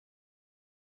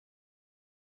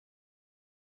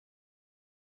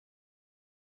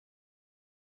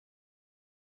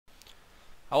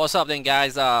What's up then,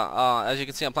 guys? As you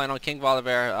can see, I'm playing on King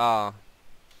Volibear.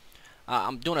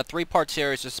 I'm doing a 3-part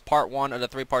series. This is part 1 of the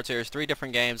 3-part series. 3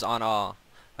 different games on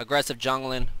aggressive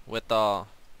jungling with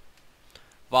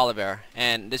Volibear.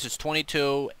 And this is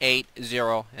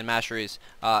 22-8-0 in masteries.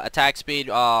 Attack speed,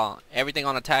 everything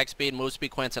on attack speed, move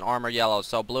speed, quints, and armor yellow.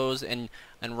 So blues and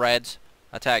reds,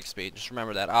 attack speed. Just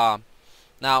remember that.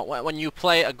 Now, when you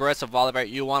play aggressive Volibear,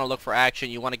 you want to look for action.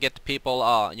 You want to get the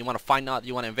people. You want to find out.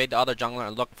 You want to invade the other jungler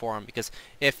and look for him. Because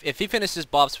if he finishes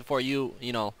buffs before you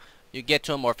get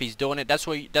to him, or if he's doing it, that's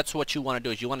what you want to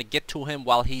do. Is you want to get to him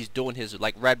while he's doing his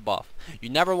red buff. You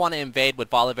never want to invade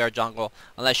with Volibear jungle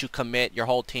unless you commit your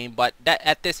whole team. But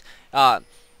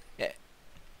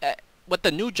with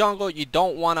the new jungle, you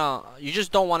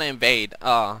just don't want to invade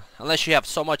unless you have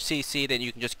so much CC. Then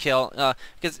you can just kill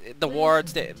because the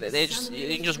wards you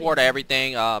can just ward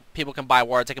everything. People can buy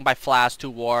wards. They can buy flash 2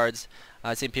 wards.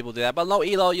 I've seen people do that. But low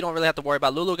ELO, you don't really have to worry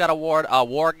about. Lulu got a ward.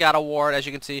 Warg got a ward, as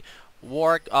you can see.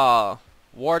 Warg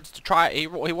wards to try. He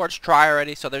wards to try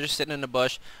already. So they're just sitting in the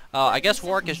bush. I guess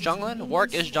Warg is jungling.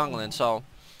 Warg is jungling. So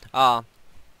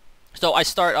I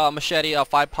start Machete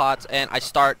 5 pots, and I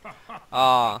start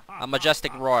a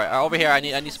Majestic Roar. Over here I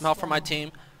need some help from my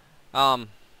team. So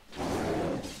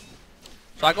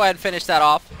I go ahead and finish that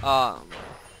off. I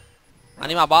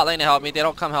need my bot lane to help me. They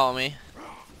don't come help me.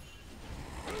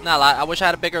 Not a lot. I wish I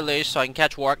had a bigger leash so I can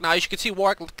catch Warg. Now as you can see,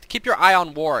 Warg, keep your eye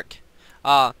on Warg.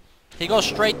 He goes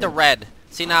straight to red.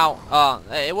 See now,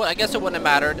 I guess it wouldn't have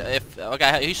mattered if.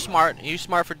 Okay, he's smart. He's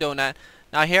smart for doing that.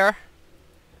 Now here.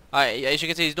 As you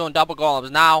can see, he's doing double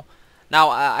golems. Now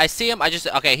I see him.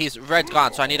 Okay, he's red's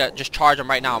gone, so I need to just charge him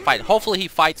right now and fight. Hopefully he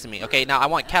fights me. Okay, now I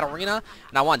want Katarina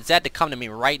and I want Zed to come to me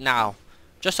right now,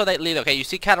 just so they leave. Okay, you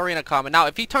see Katarina coming. Now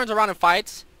if he turns around and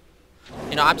fights,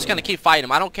 I'm just gonna keep fighting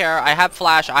him. I don't care. I have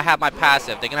flash. I have my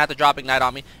passive. They're gonna have to drop ignite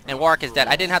on me, and Warwick is dead.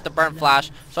 I didn't have to burn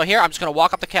flash. So here I'm just gonna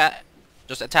walk up the cat.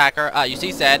 Just attack her. You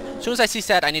see Zed. As soon as I see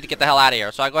Zed, I need to get the hell out of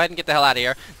here. So I go ahead and get the hell out of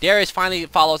here. Darius finally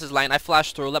follows his lane. I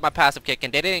flash through. Let my passive kick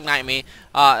in. They didn't ignite me.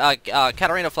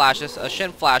 Katarina flashes.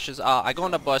 Shin flashes. I go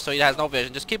in the bush so he has no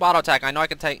vision. Just keep auto attacking. I know I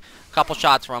can take a couple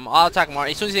shots from him. Auto attack more.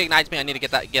 As soon as he ignites me, I need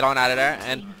to get on out of there.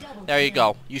 And there you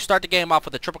go. You start the game off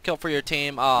with a triple kill for your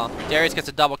team. Darius gets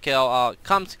a double kill.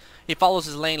 He follows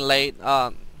his lane late.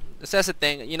 That's the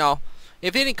thing.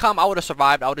 If he didn't come, I would have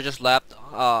survived. I would have just left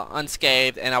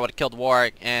unscathed, and I would have killed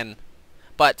Warwick.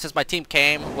 But since my team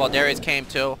came, well, Darius came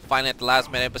too, finally at the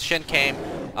last minute. But Shin came.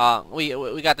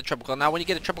 We got the triple kill. Now, when you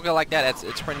get a triple kill like that,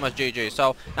 it's pretty much GG.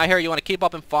 So now here, you want to keep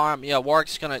up and farm.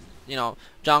 Warwick's gonna,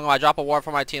 jungle. I drop a ward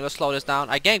for my team. Let's slow this down.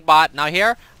 I gank bot. Now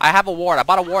here, I have a ward. I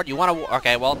bought a ward. You want a?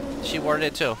 Okay, well, she warded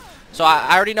it too. So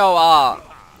I already know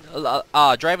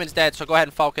Draven's dead. So go ahead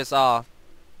and focus.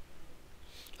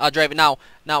 Draven.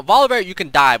 Now Volibear, you can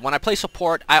dive. When I play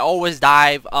support, I always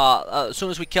dive as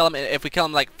soon as we kill him. If we kill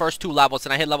him like first 2 levels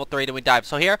and I hit level 3, then we dive.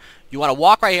 So here, you want to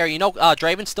walk right here.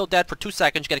 Draven's still dead for 2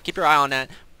 seconds. You got to keep your eye on that.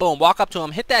 Boom, walk up to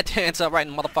him, hit that dance up right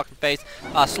in the motherfucking face.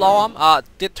 Slow him.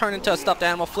 Did turn into a stuffed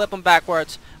animal. Flip him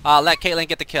backwards. Let Caitlyn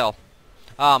get the kill.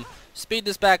 Speed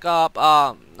this back up.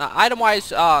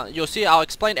 Item-wise, you'll see I'll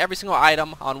explain every single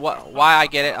item on why I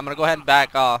get it. I'm gonna go ahead and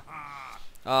back.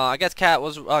 I guess Cat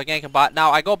was ganking bot.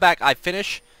 Now I go back, I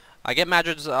finish, I get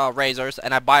Madrid's razors,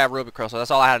 and I buy a ruby crystal.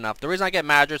 That's all I had enough. The reason I get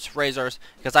Madrid's razors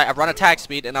because I run attack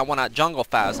speed and I want to jungle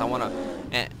fast. I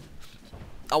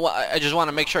just want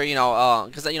to make sure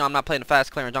because I'm not playing the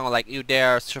fast clearing jungle like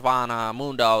UDYR, Shyvana,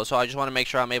 Mundo. So I just want to make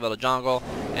sure I'm able to jungle,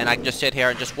 and I can just sit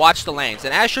here and just watch the lanes.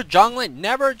 And as you're jungling,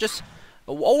 never just.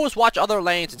 Always watch other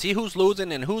lanes and see who's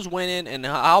losing and who's winning and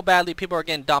how badly people are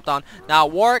getting dumped on. Now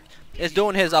Warwick is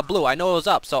doing his blue. I know it was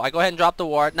up, so I go ahead and drop the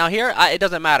ward. Now here, it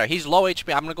doesn't matter. He's low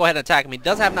HP. I'm going to go ahead and attack him. He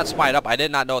does have not smite up. I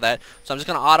did not know that. So I'm just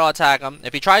going to auto attack him.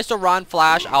 If he tries to run,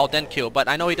 flash, I'll then Q. But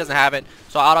I know he doesn't have it,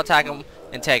 so I'll auto attack him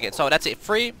and take it. So that's it.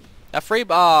 A free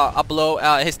blue.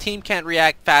 His team can't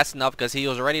react fast enough because he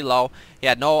was already low. He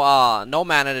had no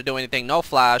mana to do anything. No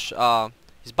flash.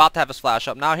 He's about to have his flash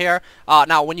up. Now here,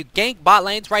 now when you gank bot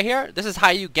lanes right here, this is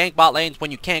how you gank bot lanes when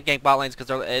you can't gank bot lanes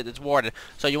because it's warded.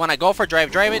 So you want to go for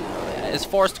Draven. Draven is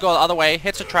forced to go the other way,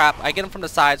 hits a trap. I get him from the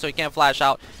side so he can't flash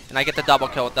out, and I get the double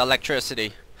kill with the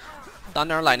electricity.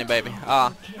 Thunder and lightning, baby.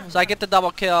 So I get the double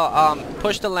kill,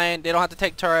 push the lane. They don't have to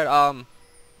take turret.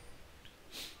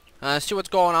 See what's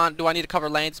going on. Do I need to cover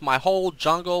lanes? My whole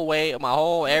jungle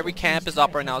every camp is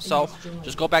up right now. So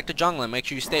just go back to jungling. Make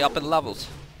sure you stay up in levels.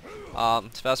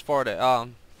 Let's fast forward it.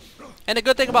 And the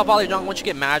good thing about Volley Jungle, once you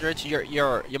get Madrid,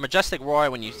 your Majestic Roar,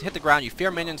 when you hit the ground, you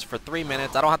fear minions for 3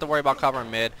 minutes. I don't have to worry about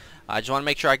covering mid. I just want to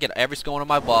make sure I get every single one of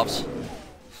my buffs.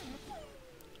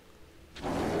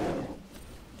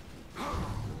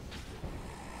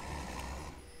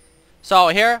 So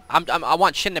here, I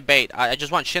want Shin to bait. I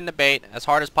just want Shin to bait as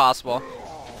hard as possible.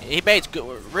 He baits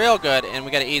real good, and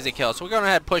we got an easy kill. So we're going to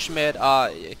head push mid.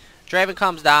 Draven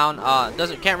comes down.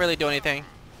 Can't really do anything.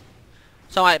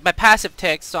 So my passive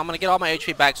ticks. So I'm going to get all my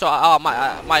HP back. So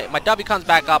my W comes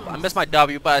back up. I missed my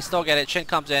W, but I still get it. Shin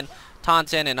comes in,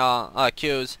 taunts in, and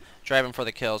Qs Draven for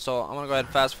the kill. So I'm going to go ahead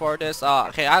and fast forward this.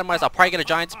 Okay, itemize. I'll probably get a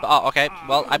giant. Okay,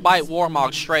 well, I buy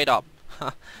Warmog straight up.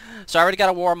 So I already got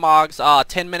a Warmogs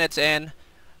 10 minutes in.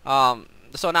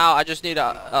 So now I just need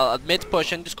a mid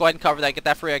pushing. Just go ahead and cover that. Get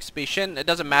that free XP. Shin, it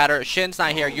doesn't matter. Shin's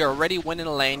not here. You're already winning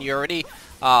the lane. You're already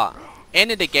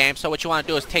ended the game. So what you want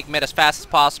to do is take mid as fast as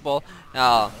possible.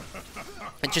 And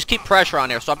just keep pressure on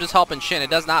there. So I'm just helping Shin. It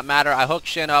does not matter. I hook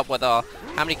Shin up with how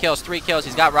many kills? 3 kills.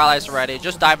 He's got rallies already.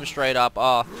 Just dive him straight up.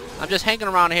 I'm just hanging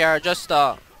around here. Just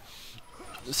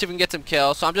see if we can get some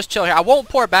kills. So I'm just chilling here. I won't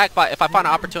pour back if I find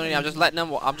an opportunity. I'm just letting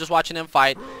him. I'm just watching him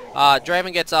fight.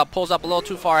 Draven gets pulls up a little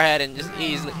too far ahead and just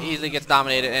easily gets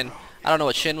dominated. And I don't know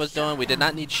what Shin was doing. We did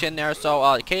not need Shin there. So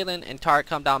Caitlyn and Tart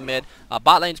come down mid.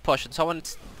 Bot lane's pushing.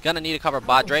 Someone's gonna need to cover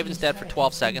bot. Draven's dead for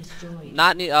 12 seconds.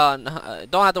 Don't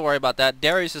have to worry about that.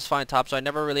 Darius is fine top, so I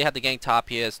never really had to gank top.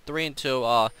 He is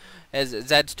 3-2.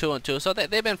 Zed's 2-2. So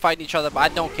they've been fighting each other, but I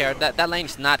don't care. That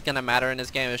lane's not gonna matter in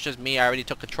this game. It's just me. I already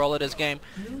took control of this game,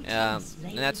 and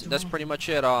that's pretty much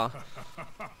it.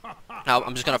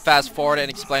 I'm just gonna fast forward and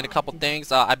explain a couple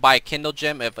things. I buy a Kindle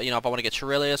Gem if I want to get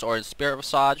SirhcEz or Spirit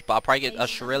Visage, but I'll probably get a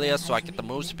SirhcEz so I get the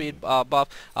move speed buff.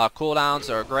 Cooldowns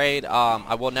are great.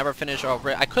 I will never finish.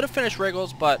 I could have finished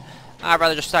Wriggles, but I'd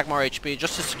rather just stack more HP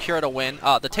just to secure the win.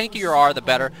 The tankier you are, the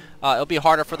better. It'll be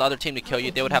harder for the other team to kill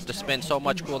you. They would have to spend so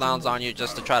much cooldowns on you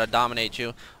just to try to dominate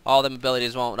you. All them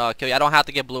abilities won't kill you. I don't have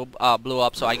to get blue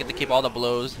up, so I get to keep all the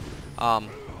blues.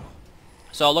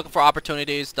 So looking for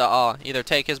opportunities to either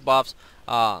take his buffs.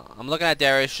 I'm looking at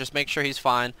Darius, just make sure he's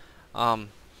fine.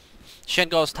 Shin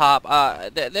goes top.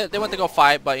 They went to go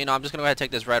fight, but I'm just gonna go ahead and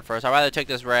take this red first. I'd rather take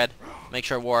this red, make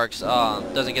sure it works.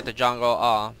 Doesn't get the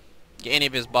jungle. Get any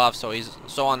of his buffs, so he's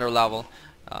so under level.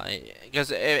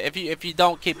 Because if you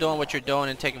don't keep doing what you're doing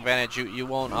and take advantage, you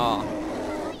won't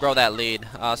grow that lead.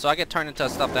 So I get turned into a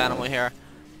stuffed animal here.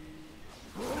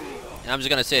 And I'm just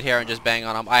gonna sit here and just bang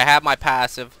on him. I have my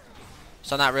passive,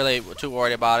 so I'm not really too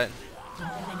worried about it.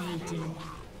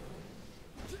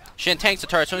 Shin tanks the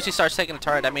turret. As soon as he starts taking the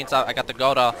turret, that means I got to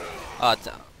go to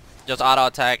just auto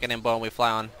attack, and then boom, we fly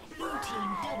on.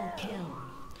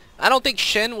 I don't think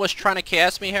Shin was trying to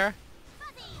KS me here.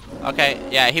 Okay,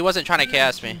 yeah, he wasn't trying to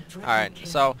KS me. Alright,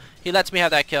 so he lets me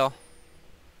have that kill.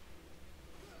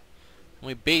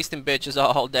 We beasting bitches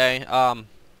all day.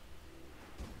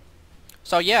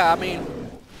 So yeah, I mean,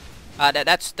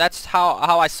 that's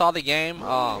how I saw the game.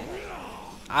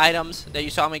 Items that you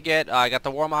saw me get, I got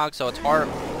the Warmog, so it's hard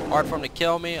for him to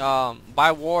kill me.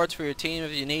 Buy wards for your team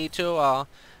if you need to.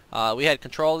 We had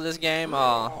control of this game.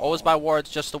 Always buy wards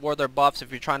just to ward their buffs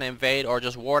if you're trying to invade, or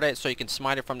just ward it so you can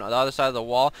smite it from the other side of the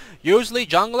wall. Usually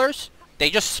junglers, they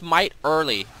just smite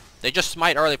early. They just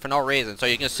smite early for no reason, so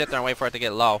you can sit there and wait for it to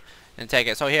get low and take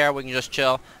it. So here we can just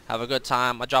chill, have a good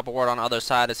time. I drop a ward on the other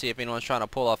side to see if anyone's trying to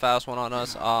pull a fast one on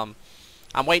us.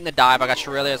 I'm waiting to dive. I got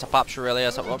SirhcEz. I pop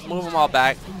SirhcEz. So we'll move them all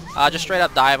back. Just straight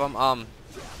up dive them.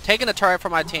 Taking the turret for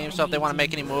my team, so if they want to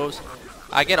make any moves,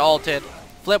 I get ulted.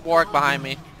 Flip work behind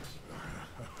me.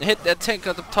 Hit that tank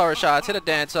of the turret shots. Hit a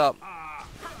dance up.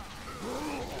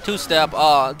 2-step.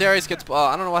 Darius gets.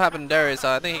 I don't know what happened to Darius.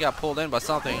 I think he got pulled in by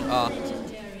something.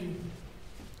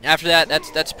 After that,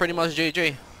 that's pretty much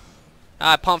GG.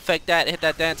 I pump fake that. Hit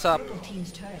that dance up.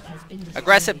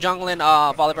 Aggressive jungling.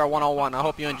 Volibear 101. I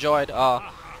hope you enjoyed.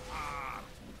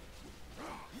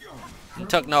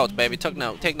 Took notes, baby. Took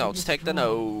notes. Take notes. Take the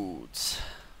notes.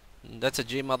 That's a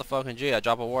G motherfucking G. I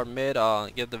drop a ward mid.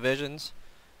 Give the visions.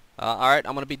 Alright,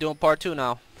 I'm going to be doing part 2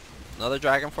 now. Another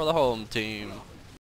dragon for the home team.